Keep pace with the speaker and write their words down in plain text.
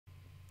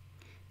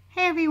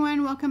Hey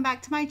everyone, welcome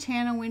back to my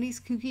channel, Wendy's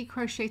Kooky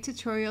Crochet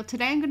Tutorial.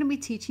 Today I'm going to be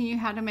teaching you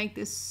how to make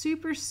this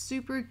super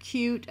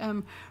cute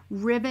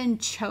ribbon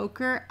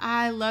choker.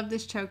 I love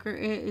this choker.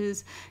 It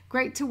is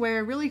great to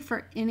wear really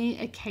for any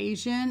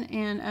occasion,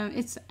 and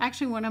it's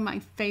actually one of my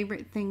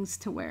favorite things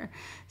to wear.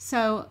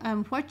 So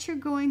what you're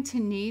going to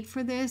need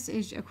for this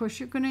is, of course,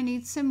 you're going to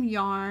need some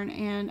yarn,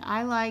 and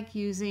I like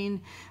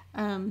using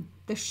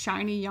the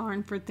shiny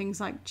yarn for things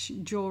like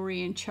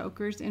jewelry and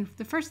chokers. And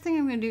the first thing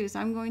I'm going to do is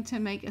I'm going to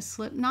make a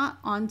slip knot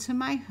onto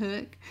my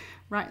hook,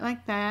 right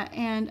like that.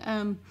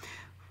 And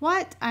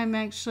what I'm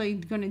actually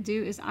going to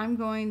do is I'm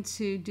going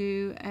to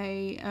do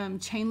a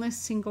chainless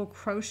single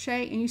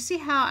crochet, and you see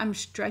how I'm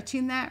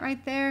stretching that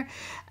right there.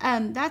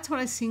 That's what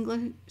a or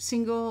chainless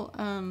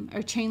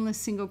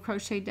single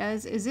crochet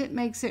does, is it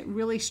makes it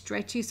really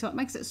stretchy, so it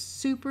makes it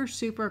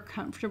super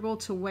comfortable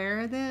to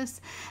wear this.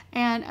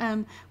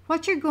 And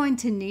what you're going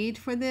to need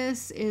for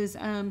this is,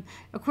 of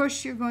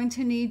course, you're going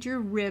to need your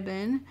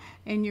ribbon,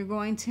 and you're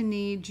going to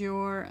need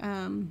your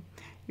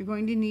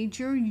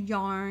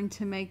yarn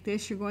to make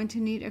this. You're going to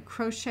need a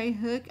crochet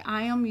hook.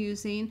 I am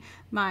using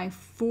my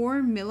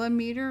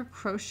 4mm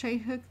crochet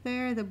hook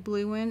there, the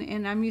blue one,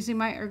 and I'm using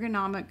my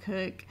ergonomic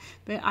hook,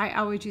 but I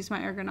always use my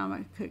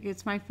ergonomic hook.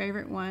 It's my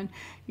favorite one.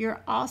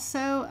 You're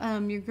also,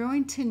 you're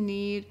going to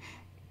need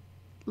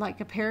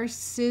like a pair of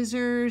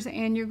scissors,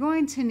 and you're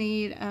going to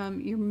need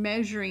your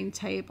measuring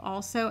tape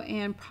also,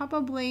 and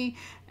probably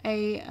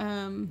a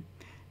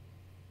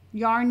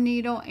yarn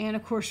needle, and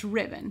of course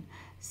ribbon.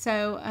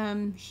 So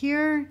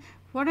here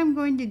what I'm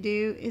going to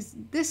do is,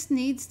 this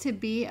needs to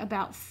be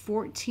about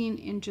 14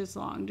 inches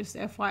long, just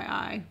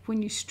FYI,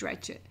 when you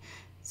stretch it.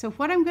 So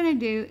what I'm going to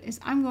do is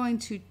I'm going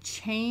to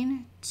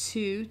chain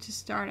 2 to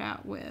start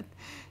out with.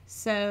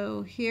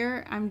 So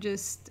here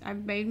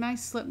I've made my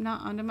slip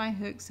knot onto my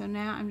hook, so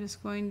now I'm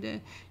just going to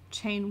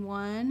chain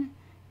 1,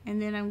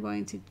 and then I'm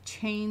going to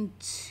chain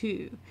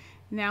 2.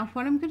 Now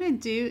what I'm going to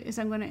do is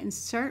I'm going to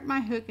insert my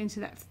hook into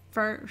that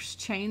first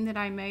chain that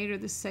I made, or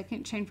the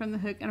second chain from the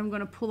hook, and I'm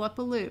going to pull up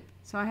a loop.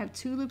 So I have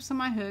 2 loops on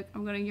my hook.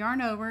 I'm going to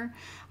yarn over,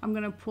 I'm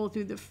going to pull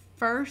through the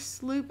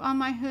first loop on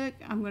my hook,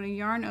 I'm going to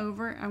yarn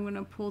over, I'm going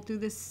to pull through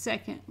the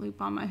second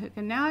loop on my hook,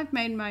 and now I've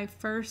made my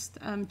first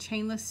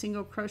chainless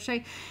single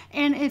crochet.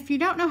 And if you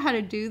don't know how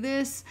to do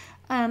this,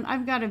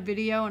 I've got a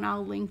video and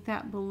I'll link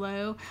that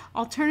below.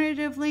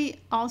 Alternatively,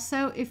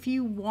 also, if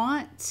you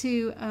want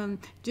to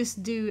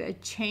just do a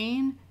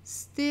chain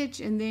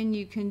stitch and then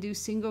you can do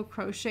single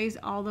crochets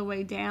all the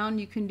way down,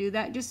 you can do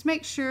that. Just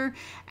make sure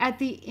at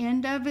the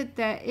end of it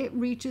that it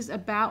reaches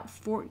about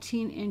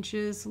 14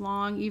 inches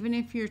long. Even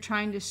if you're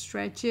trying to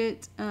stretch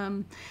it,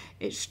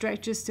 it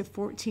stretches to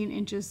 14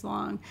 inches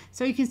long.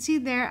 So you can see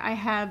there I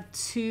have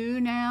 2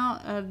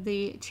 now of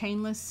the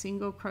chainless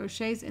single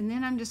crochets, and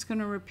then I'm just going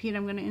to repeat.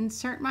 I'm going to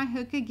insert my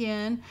hook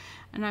again,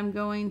 and I'm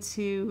going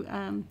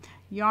to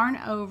yarn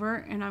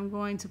over, and I'm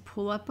going to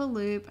pull up a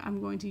loop.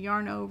 I'm going to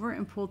yarn over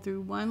and pull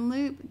through 1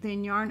 loop,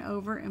 then yarn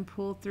over and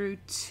pull through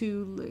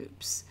 2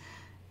 loops.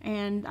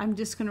 And I'm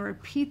just going to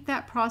repeat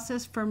that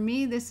process. For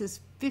me, this is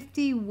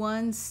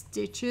 51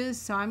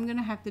 stitches, so I'm going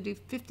to have to do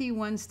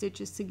 51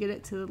 stitches to get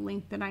it to the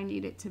length that I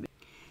need it to be.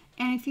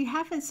 And if you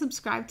haven't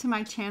subscribed to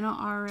my channel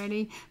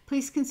already,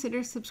 please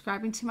consider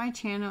subscribing to my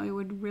channel. It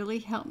would really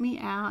help me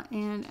out.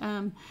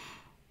 And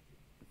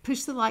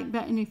push the like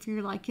button if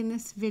you're liking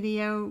this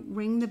video.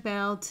 Ring the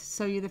bell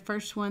so you're the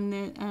first one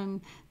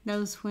that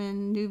knows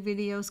when new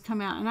videos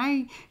come out. And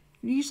I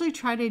usually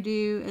try to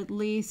do at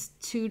least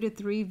 2 to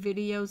 3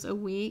 videos a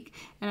week,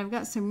 and I've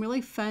got some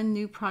really fun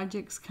new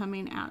projects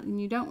coming out, and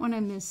you don't want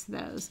to miss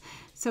those.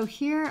 So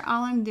here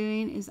all I'm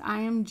doing is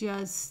I am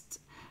just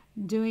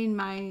doing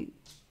my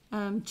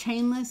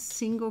chainless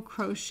single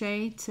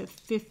crochet to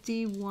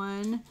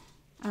 51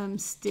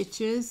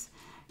 stitches.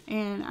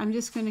 And I'm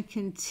just going to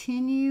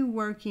continue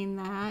working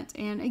that.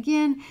 And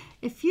again,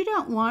 if you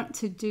don't want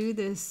to do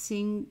this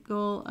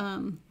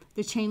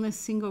the chainless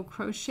single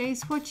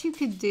crochets, what you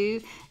could do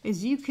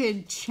is you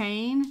could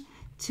chain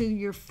to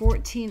your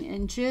 14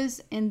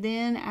 inches, and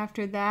then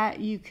after that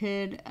you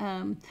could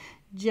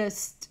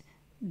just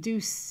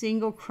do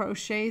single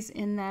crochets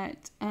in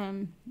that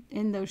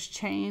in those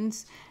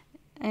chains,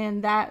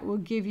 and that will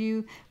give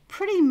you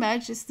pretty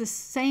much it's the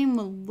same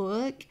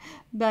look.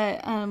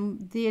 But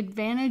the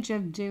advantage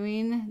of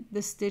doing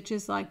the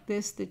stitches like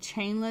this, the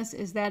chainless,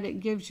 is that it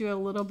gives you a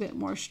little bit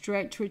more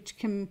stretch, which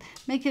can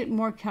make it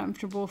more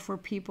comfortable for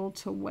people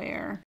to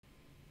wear.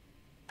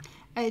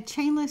 A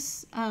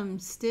chainless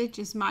stitch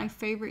is my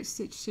favorite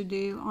stitch to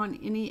do on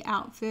any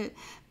outfit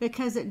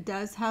because it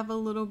does have a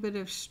little bit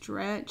of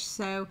stretch,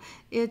 so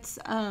it's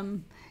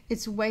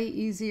way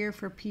easier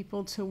for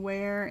people to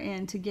wear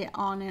and to get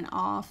on and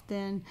off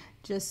than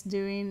just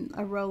doing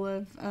a row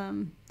of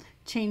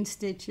chain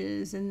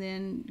stitches and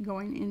then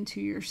going into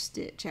your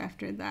stitch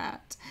after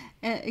that.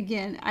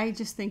 Again, I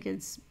just think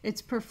it's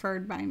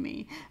preferred by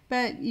me,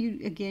 but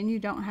you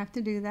don't have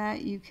to do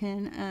that. You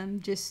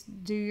can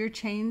just do your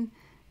chain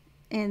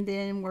and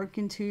then work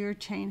into your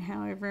chain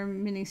however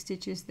many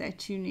stitches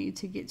that you need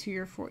to get to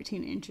your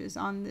 14 inches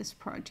on this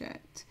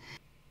project.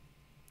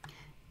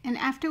 And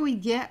after we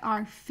get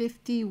our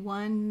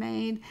 51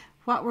 made,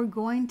 what we're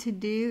going to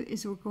do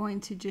is we're going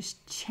to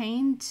just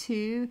chain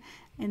 2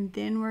 and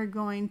then we're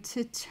going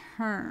to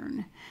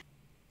turn.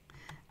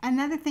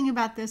 Another thing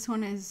about this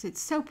one is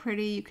it's so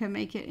pretty. You can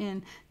make it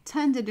in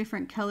tons of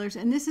different colors,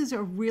 and this is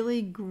a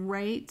really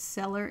great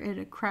seller at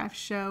a craft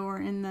show or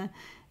in the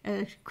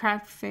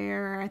craft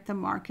fair or at the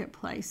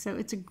marketplace. So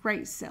it's a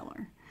great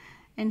seller.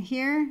 And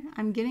here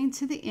I'm getting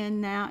to the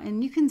end now,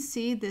 and you can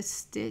see the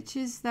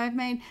stitches that I've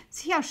made.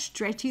 See how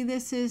stretchy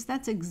this is?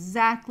 That's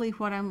exactly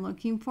what I'm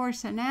looking for.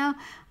 So now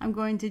I'm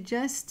going to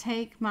just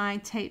take my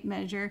tape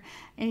measure,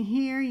 and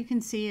here you can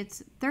see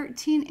it's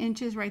 13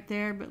 inches right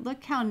there, but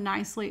look how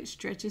nicely it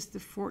stretches to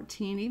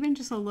 14, even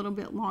just a little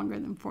bit longer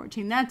than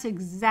 14. That's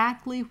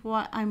exactly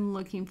what I'm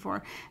looking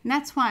for, and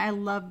that's why I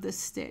love this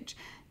stitch.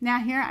 Now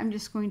here I'm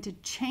just going to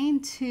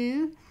chain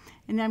 2,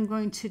 and then I'm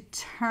going to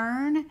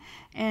turn,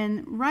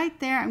 and right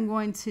there I'm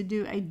going to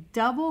do a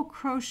double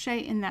crochet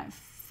in that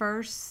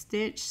first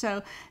stitch.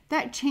 So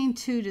that chain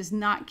 2 does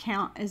not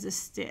count as a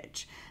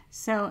stitch.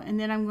 So, and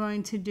then I'm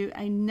going to do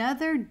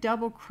another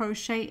double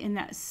crochet in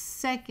that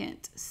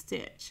second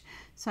stitch.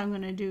 So I'm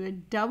going to do a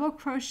double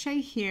crochet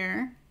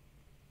here,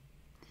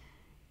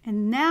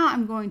 and now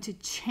I'm going to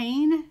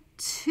chain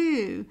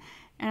 2,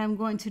 and I'm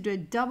going to do a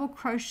double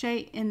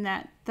crochet in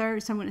that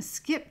third. So I'm going to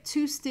skip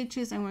 2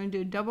 stitches. I'm going to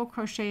do a double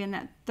crochet in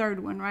that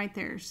third one right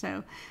there.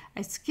 So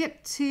I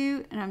skip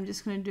 2, and I'm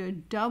just going to do a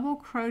double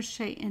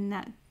crochet in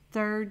that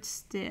third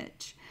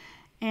stitch.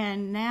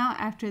 And now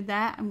after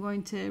that, I'm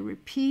going to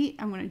repeat.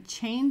 I'm going to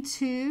chain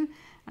 2.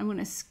 I'm going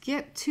to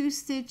skip 2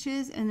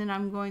 stitches, and then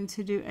I'm going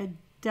to do a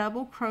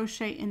double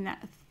crochet in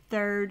that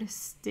third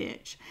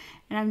stitch.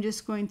 And I'm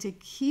just going to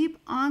keep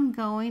on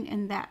going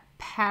in that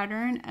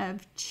pattern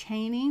of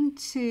chaining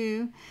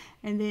 2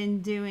 and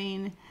then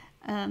doing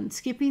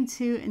skipping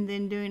 2 and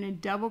then doing a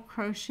double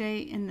crochet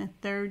in the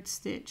third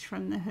stitch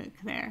from the hook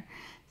there.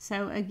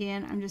 So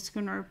again, I'm just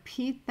going to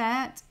repeat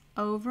that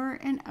over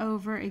and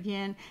over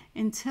again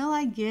until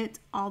I get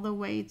all the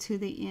way to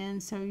the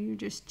end. So you're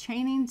just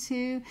chaining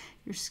 2,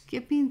 you're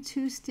skipping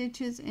 2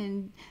 stitches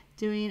and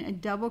doing a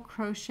double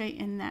crochet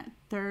in that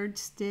third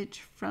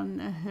stitch from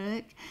the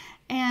hook.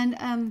 And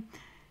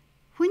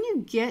when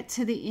you get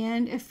to the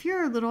end, if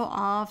you're a little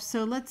off,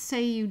 so let's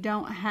say you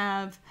don't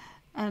have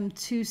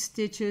 2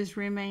 stitches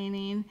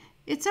remaining,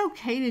 it's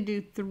okay to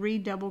do 3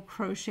 double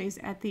crochets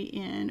at the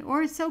end,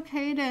 or it's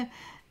okay to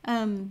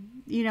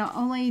you know,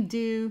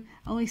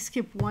 only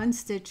skip 1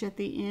 stitch at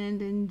the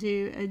end and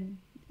do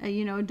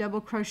a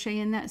double crochet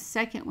in that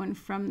second one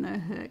from the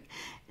hook.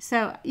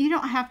 So you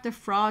don't have to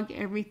frog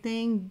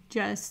everything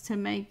just to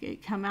make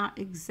it come out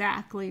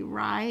exactly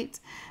right,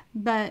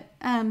 but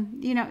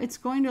you know, it's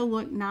going to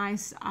look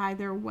nice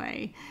either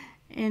way.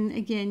 And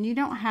again, you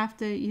don't have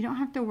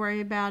to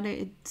worry about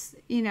it. It's,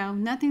 you know,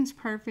 nothing's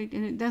perfect,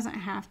 and it doesn't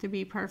have to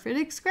be perfect.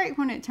 It's great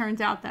when it turns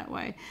out that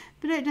way,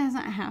 but it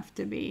doesn't have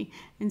to be.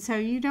 And so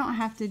you don't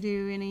have to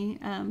do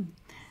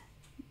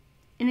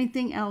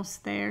anything else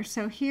there.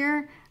 So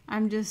here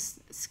I'm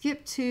just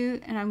skip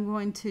 2, and I'm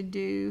going to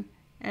do,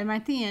 I'm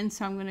at the end,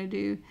 so I'm going to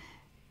do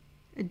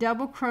a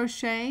double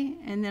crochet,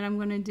 and then I'm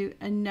going to do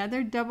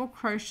another double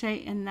crochet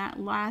in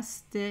that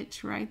last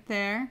stitch right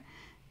there.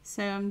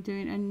 So I'm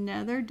doing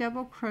another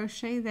double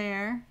crochet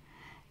there,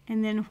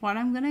 and then what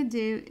I'm going to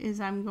do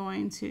is I'm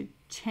going to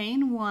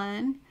chain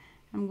 1.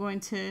 I'm going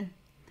to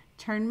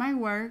turn my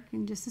work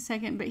in just a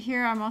second, but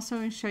here I'm also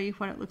going to show you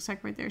what it looks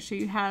like right there. So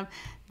you have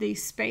the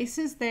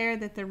spaces there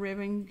that the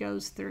ribbon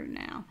goes through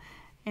now,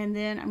 and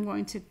then I'm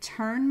going to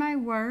turn my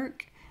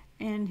work,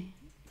 and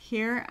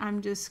here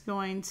I'm just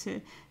going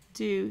to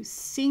do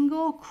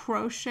single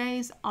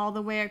crochets all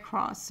the way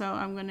across. So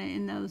I'm going to,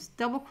 in those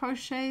double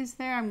crochets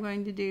there, I'm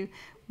going to do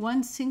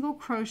 1 single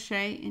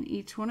crochet in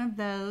each one of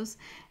those,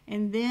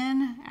 and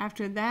then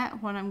after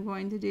that what I'm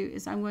going to do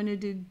is I'm going to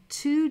do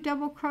 2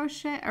 double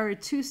crochet or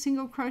 2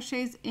 single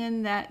crochets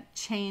in that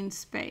chain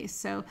space.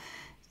 So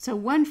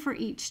 1 for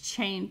each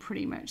chain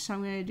pretty much. So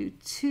I'm going to do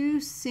 2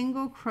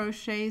 single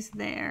crochets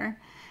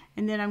there,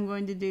 and then I'm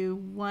going to do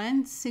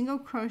 1 single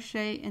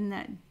crochet in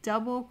that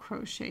double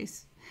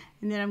crochets,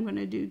 and then I'm going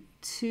to do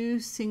 2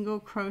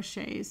 single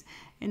crochets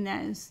in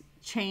those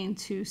chain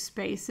 2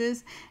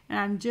 spaces, and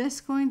I'm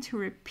just going to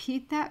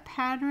repeat that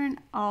pattern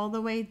all the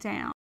way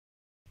down.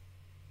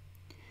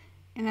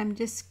 And I'm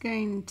just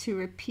going to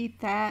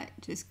repeat that,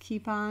 just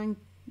keep on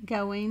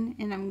going,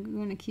 and I'm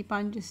going to keep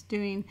on just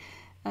doing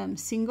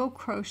single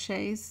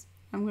crochets.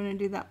 I'm going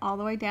to do that all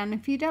the way down.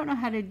 If you don't know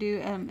how to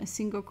do a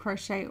single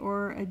crochet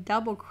or a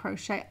double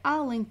crochet,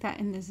 I'll link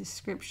that in the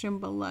description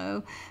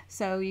below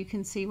so you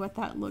can see what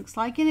that looks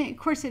like. And of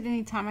course, at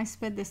any time, I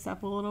sped this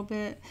up a little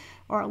bit,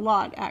 or a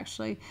lot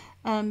actually.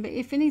 But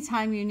if any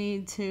time you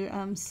need to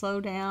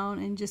slow down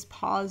and just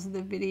pause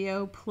the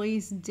video,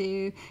 please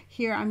do.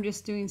 Here I'm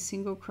just doing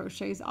single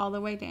crochets all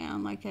the way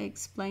down like I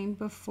explained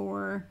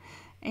before.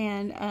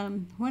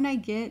 And when I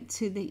get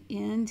to the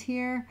end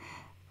here,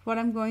 what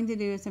I'm going to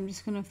do is I'm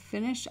just going to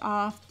finish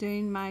off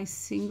doing my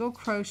single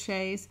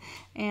crochets,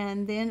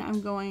 and then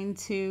I'm going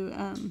to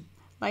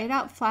lay it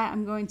out flat.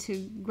 I'm going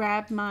to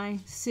grab my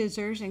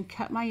scissors and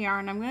cut my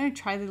yarn. I'm going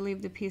to try to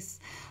leave the piece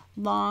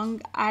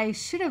long. I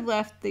should have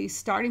left the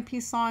starting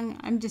piece long.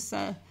 I'm just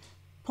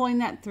pulling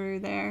that through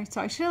there. So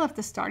I should have left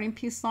the starting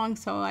piece long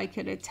so I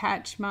could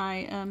attach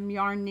my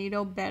yarn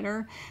needle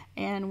better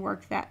and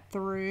work that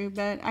through,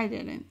 but I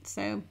didn't.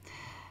 So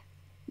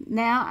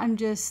now I'm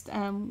just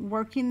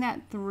working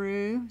that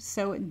through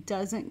so it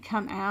doesn't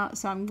come out.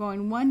 So I'm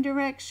going one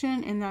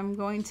direction, and I'm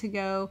going to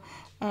go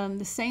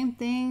the same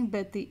thing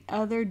but the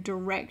other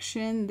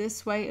direction.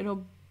 This way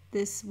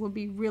this will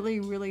be really,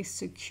 really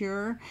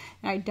secure,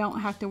 and I don't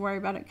have to worry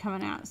about it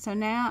coming out. So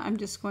now I'm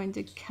just going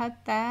to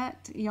cut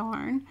that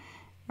yarn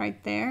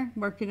right there,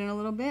 work it in a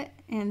little bit,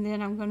 and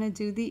then I'm going to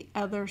do the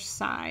other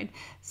side.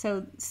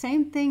 So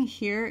same thing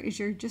here is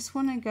you just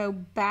want to go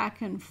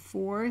back and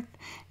forth,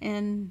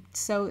 and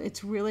so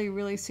it's really,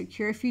 really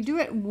secure. If you do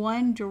it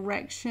one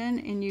direction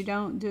and you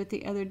don't do it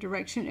the other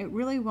direction, it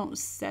really won't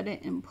set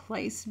it in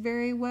place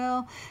very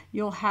well.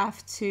 You'll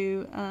have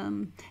to,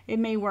 it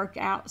may work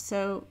out,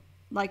 so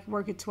like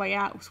work its way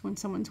out when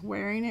someone's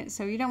wearing it,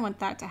 so you don't want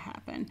that to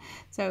happen.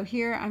 So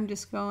here I'm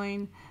just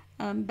going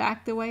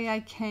back the way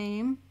I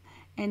came,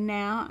 and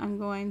now I'm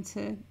going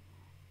to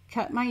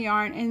cut my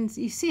yarn, and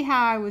you see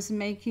how I was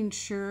making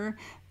sure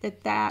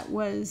that that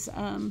was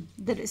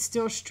that it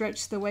still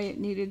stretched the way it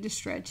needed to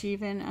stretch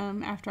even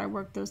after I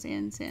worked those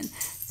ends in.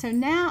 So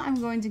now I'm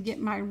going to get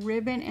my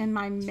ribbon and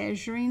my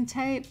measuring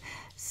tape.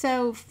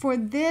 So for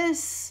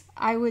this,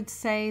 I would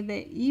say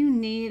that you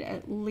need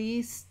at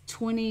least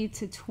 20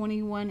 to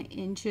 21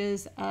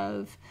 inches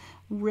of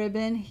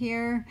ribbon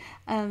here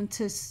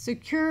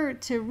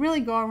to really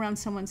go around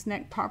someone's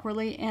neck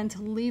properly and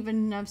to leave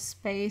enough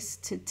space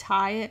to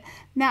tie it.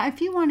 Now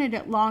if you wanted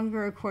it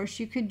longer, of course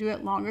you could do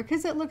it longer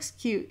because it looks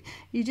cute.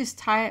 You just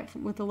tie it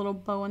with a little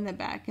bow in the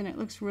back and it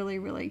looks really,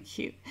 really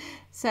cute.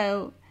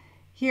 So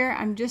here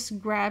I'm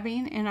just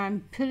grabbing and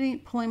I'm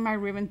pulling my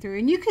ribbon through,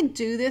 and you could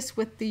do this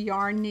with the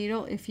yarn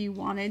needle if you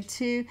wanted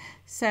to.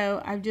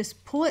 So I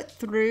just pull it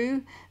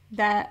through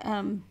that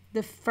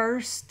the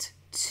first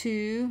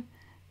two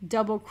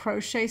double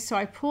crochets. So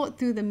I pull it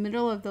through the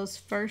middle of those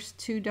first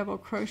two double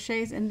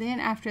crochets, and then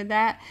after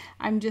that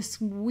I'm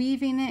just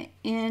weaving it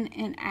in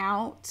and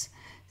out.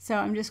 So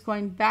I'm just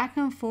going back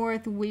and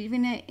forth,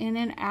 weaving it in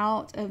and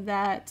out of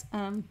that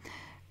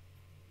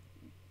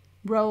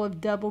row of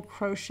double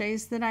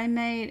crochets that I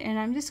made, and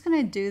I'm just going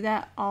to do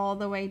that all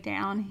the way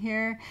down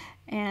here,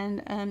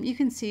 and you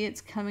can see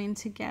it's coming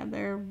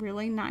together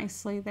really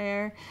nicely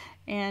there,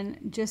 and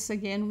just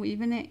again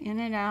weaving it in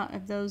and out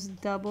of those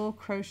double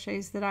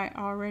crochets that I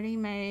already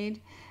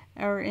made,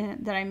 or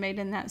that I made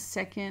in that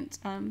second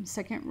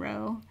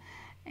row,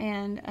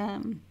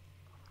 and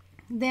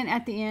then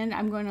at the end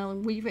I'm going to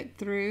weave it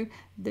through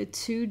the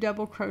two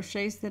double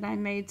crochets that I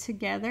made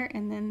together,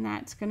 and then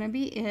that's going to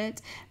be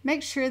it.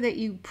 Make sure that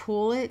you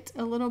pull it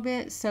a little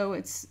bit so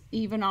it's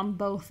even on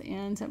both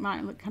ends. It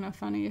might look kind of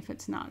funny if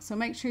it's not. So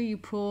make sure you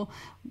pull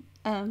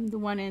the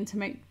one end to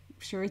make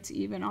sure it's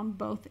even on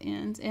both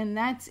ends. And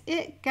that's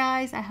it,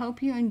 guys. I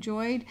hope you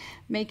enjoyed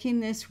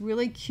making this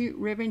really cute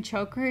ribbon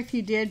choker. If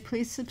you did,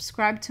 please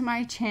subscribe to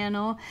my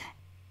channel.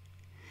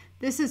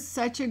 This is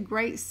such a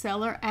great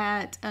seller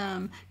at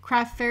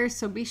craft fairs,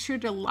 so be sure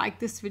to like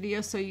this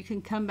video so you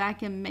can come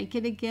back and make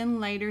it again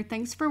later.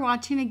 Thanks for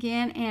watching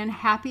again, and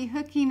happy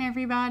hooking,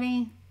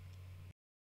 everybody.